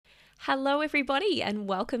Hello, everybody, and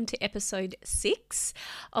welcome to episode 6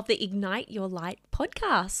 of the Ignite Your Light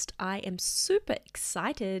podcast. I am super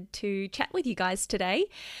excited to chat with you guys today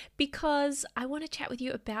because I want to chat with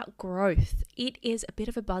you about growth. It is a bit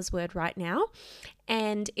of a buzzword right now,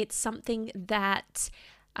 and it's something that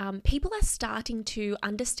people are starting to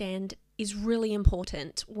understand is really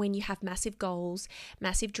important when you have massive goals,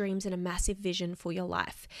 massive dreams, and a massive vision for your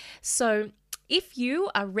life. So if you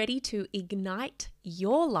are ready to ignite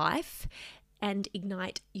your life and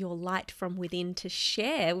ignite your light from within to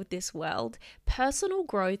share with this world, personal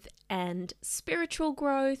growth and spiritual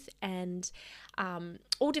growth and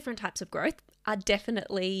all different types of growth are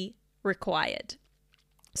definitely required.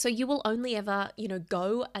 So you will only ever,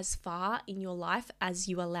 go as far in your life as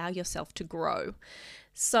you allow yourself to grow.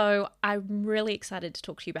 So I'm really excited to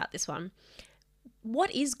talk to you about this one. What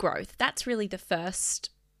is growth? That's really the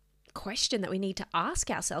first question that we need to ask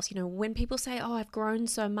ourselves. When people say, oh, I've grown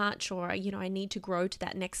so much, or, I need to grow to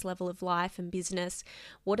that next level of life and business,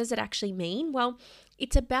 what does it actually mean? Well,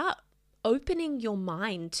 it's about opening your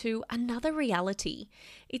mind to another reality.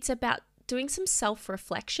 It's about doing some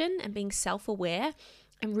self-reflection and being self-aware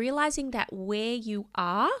and realizing that where you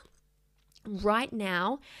are right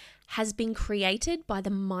now has been created by the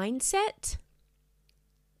mindset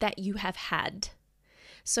that you have had.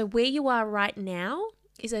 So where you are right now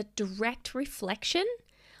is a direct reflection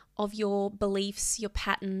of your beliefs, your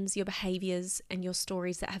patterns, your behaviors, and your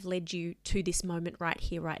stories that have led you to this moment right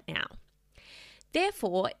here, right now.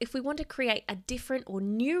 Therefore, if we want to create a different or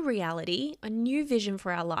new reality, a new vision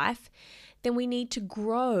for our life, then we need to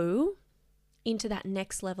grow into that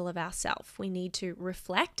next level of ourself. We need to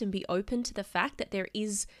reflect and be open to the fact that there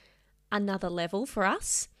is another level for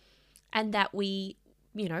us and that we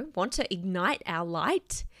want to ignite our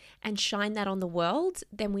light and shine that on the world.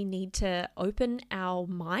 Then we need to open our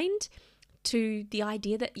mind to the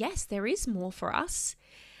idea that yes, there is more for us,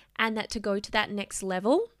 and that to go to that next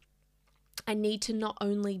level, I need to not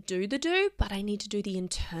only do the do, but I need to do the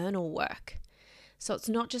internal work. So it's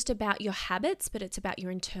not just about your habits, but it's about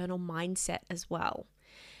your internal mindset as well.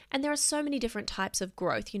 And there are so many different types of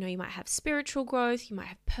growth. You might have spiritual growth, you might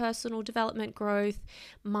have personal development growth,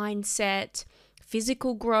 mindset,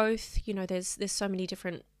 physical growth. There's so many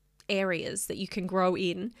different areas that you can grow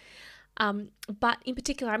in. But in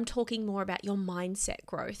particular, I'm talking more about your mindset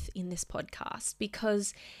growth in this podcast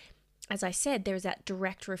because, as I said, there's that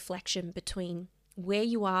direct reflection between where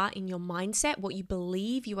you are in your mindset, what you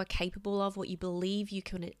believe you are capable of, what you believe you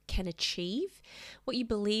can achieve, what you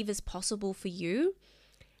believe is possible for you,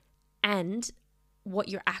 and what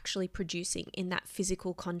you're actually producing in that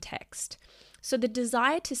physical context. So the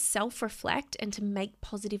desire to self-reflect and to make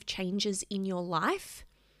positive changes in your life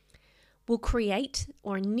will create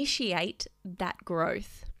or initiate that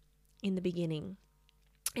growth in the beginning.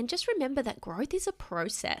 And just remember that growth is a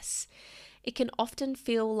process. It can often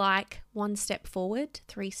feel like 1 step forward,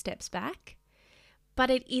 3 steps back,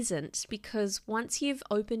 but it isn't, because once you've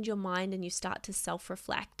opened your mind and you start to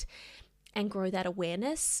self-reflect and grow that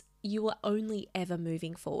awareness, you are only ever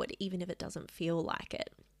moving forward, even if it doesn't feel like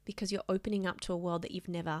it, because you're opening up to a world that you've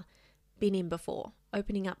never been in before,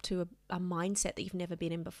 opening up to a mindset that you've never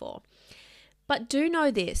been in before. But do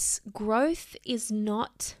know this, growth is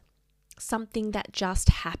not something that just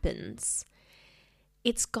happens.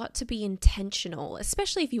 It's got to be intentional,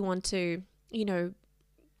 especially if you want to,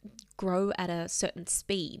 grow at a certain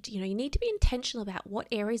speed. You need to be intentional about what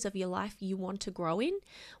areas of your life you want to grow in,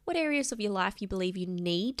 what areas of your life you believe you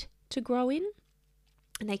need to grow in,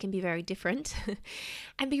 and they can be very different.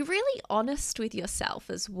 And be really honest with yourself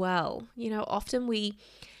as well. Often we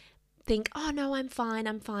think, oh no, I'm fine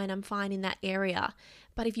in that area.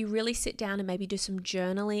 But if you really sit down and maybe do some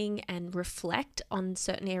journaling and reflect on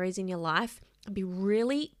certain areas in your life and be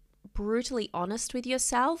really brutally honest with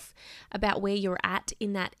yourself about where you're at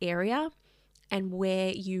in that area and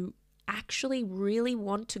where you actually really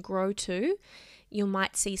want to grow to, you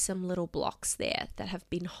might see some little blocks there that have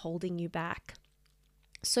been holding you back.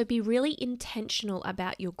 So be really intentional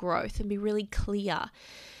about your growth and be really clear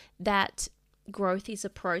that growth is a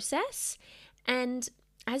process. And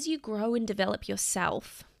as you grow and develop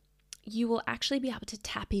yourself, you will actually be able to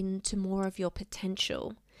tap into more of your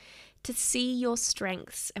potential, to see your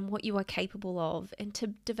strengths and what you are capable of, and to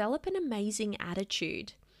develop an amazing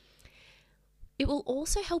attitude. It will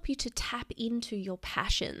also help you to tap into your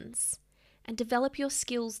passions and develop your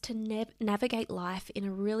skills to navigate life in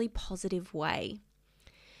a really positive way.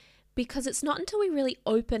 Because it's not until we really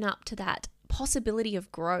open up to that possibility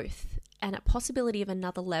of growth and a possibility of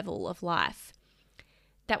another level of life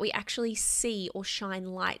that we actually see or shine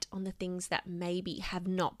light on the things that maybe have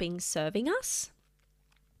not been serving us.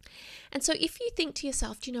 And so if you think to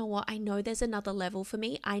yourself, do you know what? I know there's another level for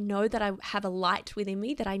me. I know that I have a light within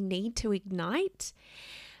me that I need to ignite,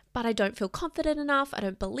 but I don't feel confident enough. I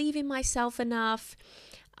don't believe in myself enough.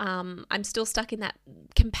 I'm still stuck in that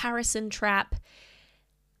comparison trap.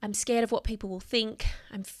 I'm scared of what people will think.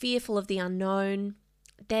 I'm fearful of the unknown.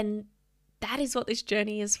 Then that is what this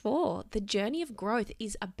journey is for. The journey of growth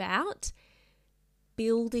is about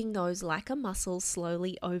building those like a muscle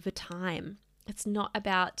slowly over time. It's not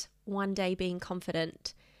about one day being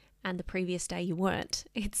confident and the previous day you weren't.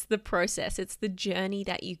 It's the process. It's the journey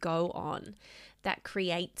that you go on that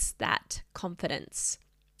creates that confidence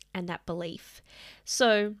and that belief.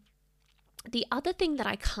 So the other thing that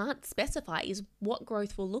I can't specify is what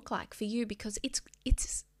growth will look like for you, because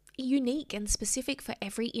it's unique and specific for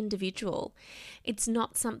every individual. It's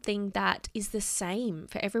not something that is the same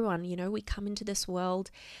for everyone. You know, we come into this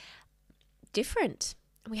world different.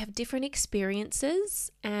 We have different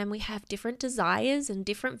experiences and we have different desires and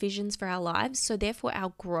different visions for our lives. So therefore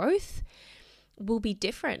our growth will be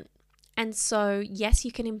different. And so, yes,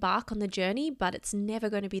 you can embark on the journey, but it's never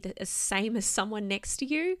going to be the same as someone next to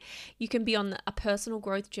you. You can be on a personal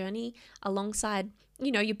growth journey alongside,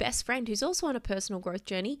 you know, your best friend who's also on a personal growth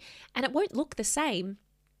journey, and it won't look the same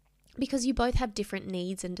because you both have different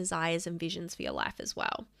needs and desires and visions for your life as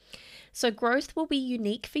well. So growth will be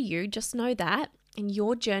unique for you. Just know that, and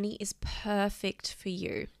your journey is perfect for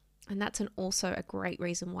you. And that's also a great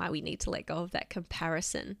reason why we need to let go of that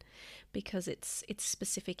comparison, because it's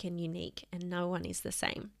specific and unique and no one is the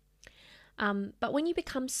same. But when you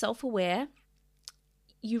become self-aware,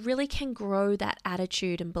 you really can grow that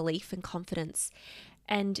attitude and belief and confidence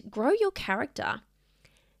and grow your character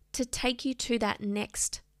to take you to that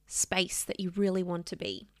next space that you really want to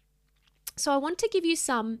be. So I want to give you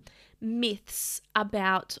some myths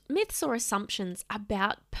or assumptions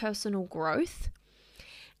about personal growth.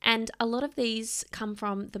 And a lot of these come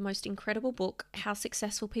from the most incredible book, How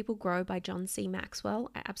Successful People Grow by John C. Maxwell.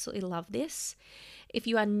 I absolutely love this. If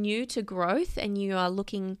you are new to growth and you are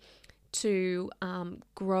looking to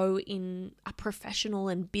grow in a professional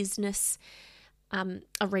and business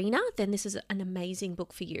arena, then this is an amazing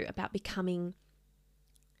book for you about becoming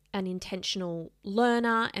an intentional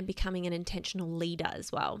learner and becoming an intentional leader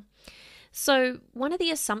as well. So one of the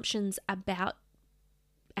assumptions about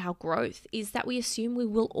our growth is that we assume we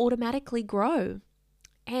will automatically grow,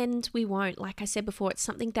 and we won't. Like I said before, it's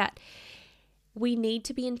something that we need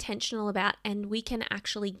to be intentional about, and we can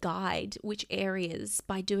actually guide which areas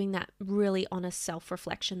by doing that really honest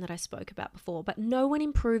self-reflection that I spoke about before. But no one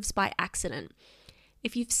improves by accident.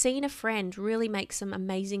 If you've seen a friend really make some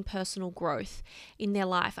amazing personal growth in their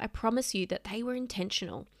life, I promise you that they were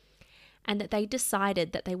intentional and that they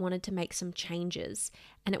decided that they wanted to make some changes,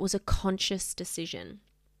 and it was a conscious decision.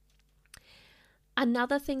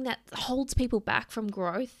 Another thing that holds people back from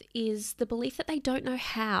growth is the belief that they don't know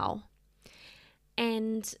how.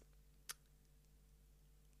 And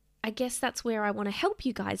I guess that's where I want to help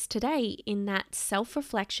you guys today, in that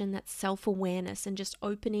self-reflection, that self-awareness, and just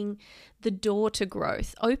opening the door to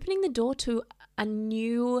growth, opening the door to a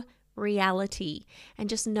new reality, and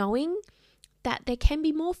just knowing that there can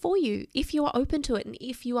be more for you if you are open to it and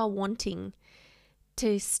if you are wanting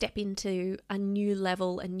to step into a new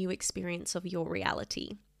level, a new experience of your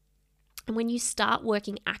reality. And when you start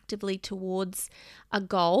working actively towards a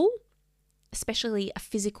goal, especially a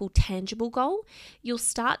physical, tangible goal, you'll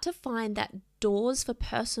start to find that doors for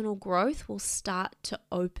personal growth will start to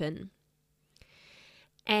open.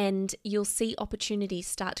 And you'll see opportunities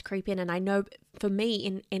start to creep in. And I know for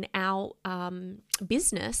me in our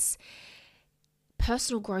business,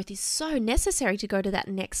 personal growth is so necessary to go to that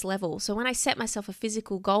next level. So when I set myself a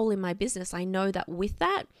physical goal in my business, I know that with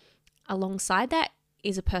that, alongside that,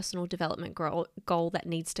 is a personal development goal that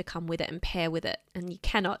needs to come with it and pair with it. And you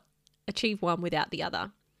cannot achieve one without the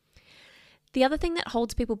other. The other thing that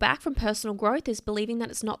holds people back from personal growth is believing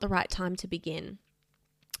that it's not the right time to begin.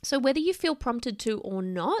 So whether you feel prompted to or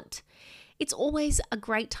not, it's always a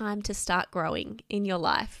great time to start growing in your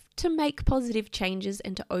life, to make positive changes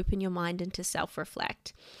and to open your mind and to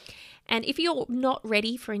self-reflect. And if you're not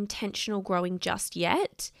ready for intentional growing just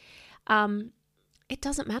yet, it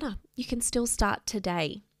doesn't matter. You can still start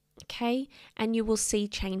today, okay? And you will see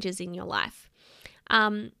changes in your life.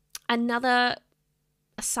 Another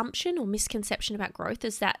assumption or misconception about growth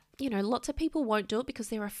is that, lots of people won't do it because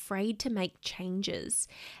they're afraid to make changes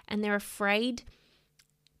and they're afraid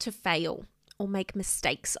to fail or make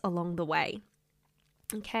mistakes along the way.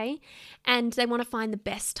 Okay. And they want to find the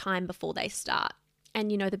best time before they start.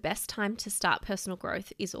 And the best time to start personal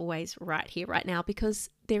growth is always right here, right now, because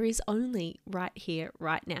there is only right here,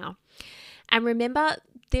 right now. And remember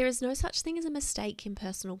there is no such thing as a mistake in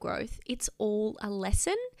personal growth. It's all a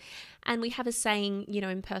lesson. And we have a saying,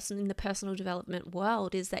 in the personal development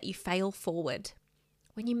world, is that you fail forward.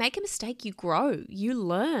 When you make a mistake, you grow, you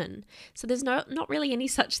learn. So there's not really any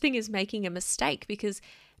such thing as making a mistake, because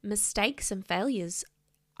mistakes and failures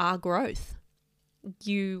are growth.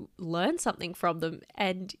 You learn something from them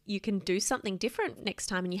and you can do something different next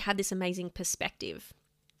time, and you have this amazing perspective.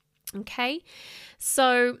 Okay,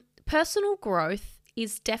 so personal growth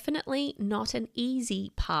is definitely not an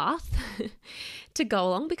easy path to go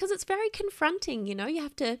along, because it's very confronting. You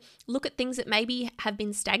have to look at things that maybe have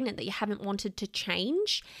been stagnant, that you haven't wanted to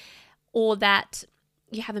change, or that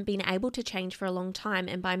you haven't been able to change for a long time.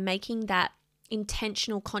 And by making that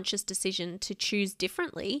intentional, conscious decision to choose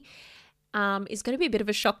differently, is going to be a bit of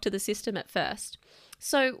a shock to the system at first.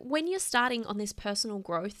 So when you're starting on this personal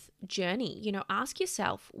growth journey, ask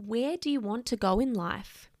yourself, where do you want to go in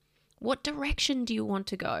life? What direction do you want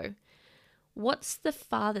to go? What's the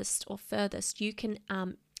farthest or furthest you can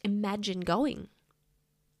imagine going?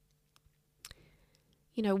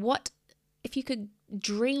 What if you could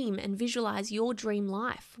dream and visualize your dream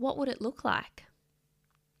life? What would it look like?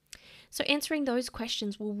 So answering those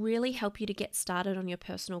questions will really help you to get started on your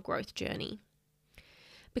personal growth journey,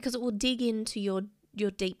 because it will dig into your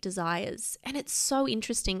deep desires. And it's so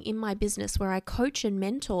interesting in my business, where I coach and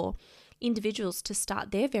mentor individuals to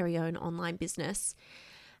start their very own online business.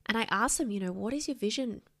 And I ask them, what is your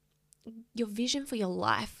vision? Your vision for your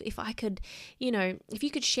life? If I could, if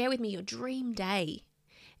you could share with me your dream day,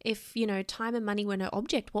 if, time and money were no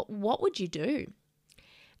object, what would you do?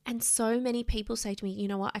 And so many people say to me, you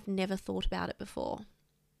know what, I've never thought about it before.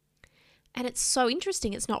 And it's so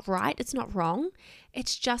interesting. It's not right. It's not wrong.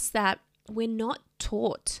 It's just that we're not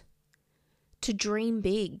taught to dream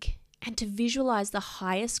big and to visualize the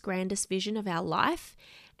highest, grandest vision of our life,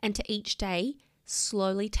 and to each day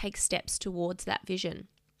slowly take steps towards that vision.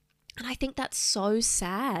 And I think that's so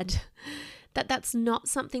sad that that's not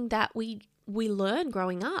something that we learn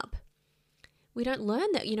growing up. We don't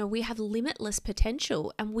learn that, we have limitless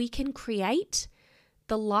potential, and we can create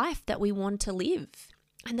the life that we want to live,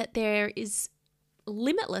 and that there is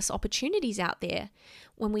limitless opportunities out there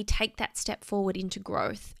when we take that step forward into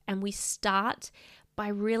growth, and we start by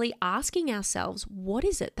really asking ourselves, what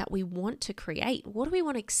is it that we want to create? What do we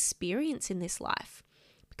want to experience in this life?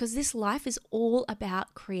 Because this life is all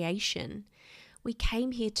about creation. We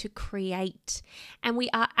came here to create, and we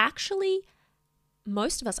are actually,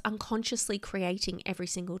 most of us, unconsciously creating every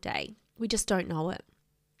single day. We just don't know it.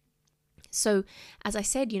 So as I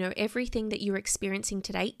said, everything that you're experiencing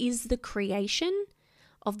today is the creation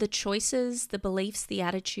of the choices, the beliefs, the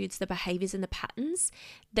attitudes, the behaviors, and the patterns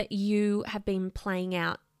that you have been playing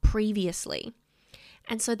out previously.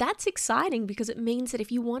 And so that's exciting, because it means that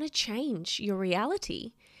if you want to change your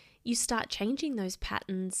reality, you start changing those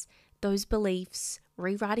patterns, those beliefs,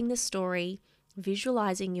 rewriting the story,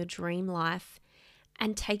 visualizing your dream life,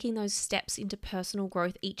 and taking those steps into personal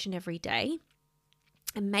growth each and every day,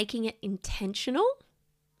 and making it intentional.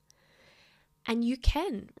 And you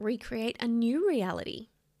can recreate a new reality.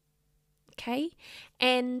 Okay?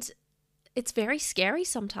 And it's very scary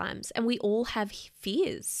sometimes, and we all have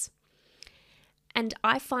fears. And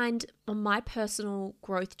I find on my personal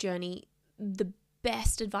growth journey, the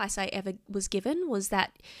best advice I ever was given was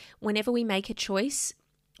that whenever we make a choice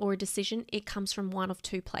or a decision, it comes from one of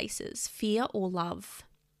two places: fear or love,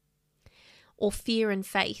 or fear and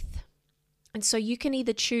faith. And so you can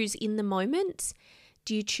either choose in the moment.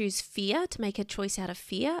 Do you choose fear, to make a choice out of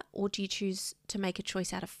fear, or do you choose to make a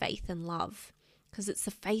choice out of faith and love? Because it's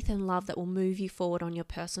the faith and love that will move you forward on your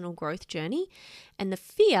personal growth journey. And the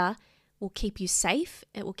fear will keep you safe,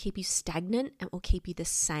 it will keep you stagnant, it will keep you the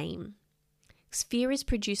same. Because fear is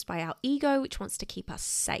produced by our ego, which wants to keep us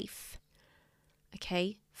safe.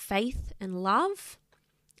 Okay? Faith and love,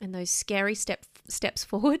 and those scary steps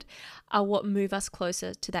forward, are what move us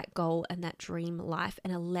closer to that goal and that dream life,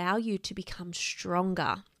 and allow you to become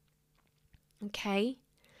stronger. Okay?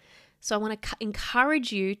 So I want to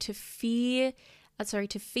encourage you to feed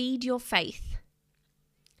your faith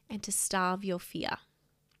and to starve your fear.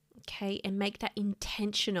 Okay? And make that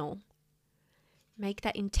intentional. Make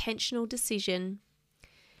that intentional decision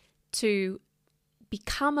to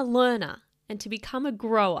become a learner and to become a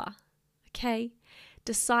grower. Okay?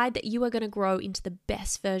 Decide that you are going to grow into the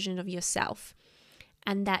best version of yourself,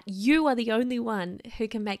 and that you are the only one who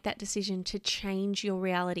can make that decision to change your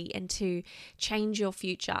reality and to change your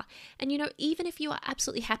future. And even if you are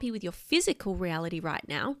absolutely happy with your physical reality right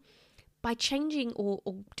now, by changing or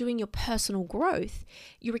doing your personal growth,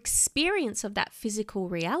 your experience of that physical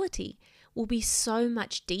reality will be so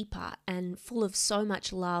much deeper and full of so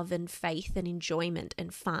much love and faith and enjoyment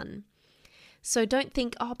and fun. So don't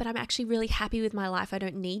think, oh, but I'm actually really happy with my life, I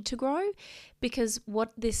don't need to grow, because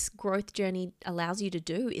what this growth journey allows you to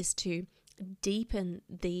do is to deepen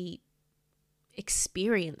the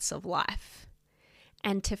experience of life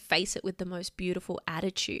and to face it with the most beautiful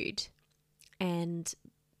attitude and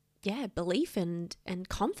belief and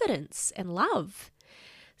confidence and love.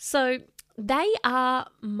 So they are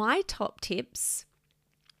my top tips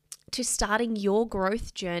to starting your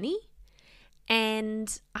growth journey.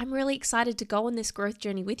 And I'm really excited to go on this growth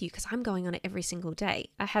journey with you because I'm going on it every single day.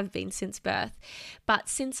 I have been since birth. But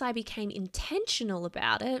since I became intentional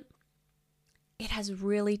about it, it has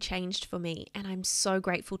really changed for me. And I'm so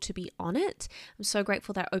grateful to be on it. I'm so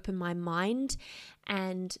grateful that I opened my mind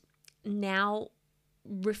and now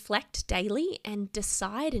reflect daily and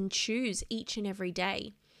decide and choose each and every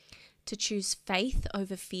day to choose faith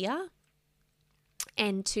over fear.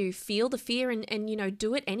 And to feel the fear and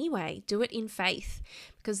do it anyway. Do it in faith,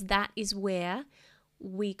 because that is where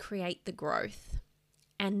we create the growth,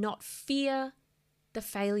 and not fear the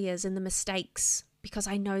failures and the mistakes, because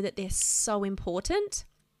I know that they're so important.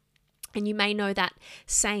 And you may know that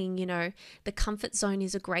saying, the comfort zone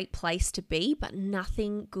is a great place to be, but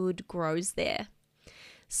nothing good grows there.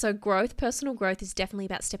 So personal growth is definitely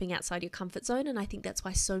about stepping outside your comfort zone. And I think that's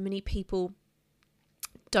why so many people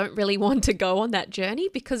don't really want to go on that journey,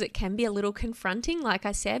 because it can be a little confronting, like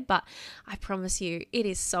I said, but I promise you it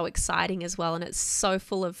is so exciting as well, and it's so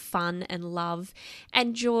full of fun and love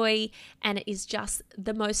and joy, and it is just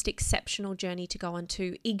the most exceptional journey to go on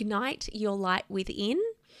to ignite your light within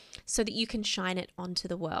so that you can shine it onto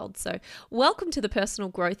the world. So welcome to the personal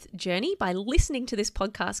growth journey. By listening to this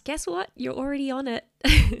podcast, guess what? You're already on it.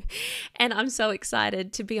 And I'm so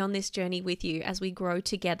excited to be on this journey with you as we grow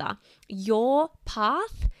together. Your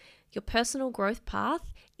path, your personal growth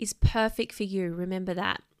path, is perfect for you. Remember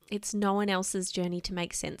that. It's no one else's journey to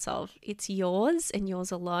make sense of. It's yours and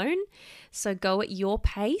yours alone. So go at your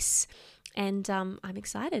pace. And I'm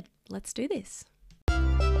excited. Let's do this.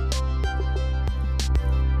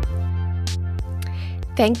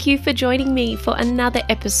 Thank you for joining me for another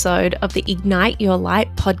episode of the Ignite Your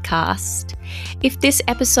Light podcast. If this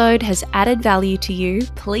episode has added value to you,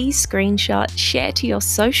 please screenshot, share to your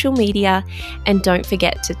social media, and don't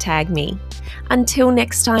forget to tag me. Until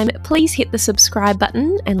next time, please hit the subscribe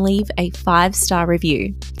button and leave a 5-star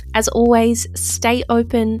review. As always, stay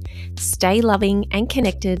open, stay loving, and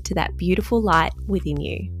connected to that beautiful light within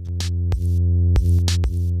you.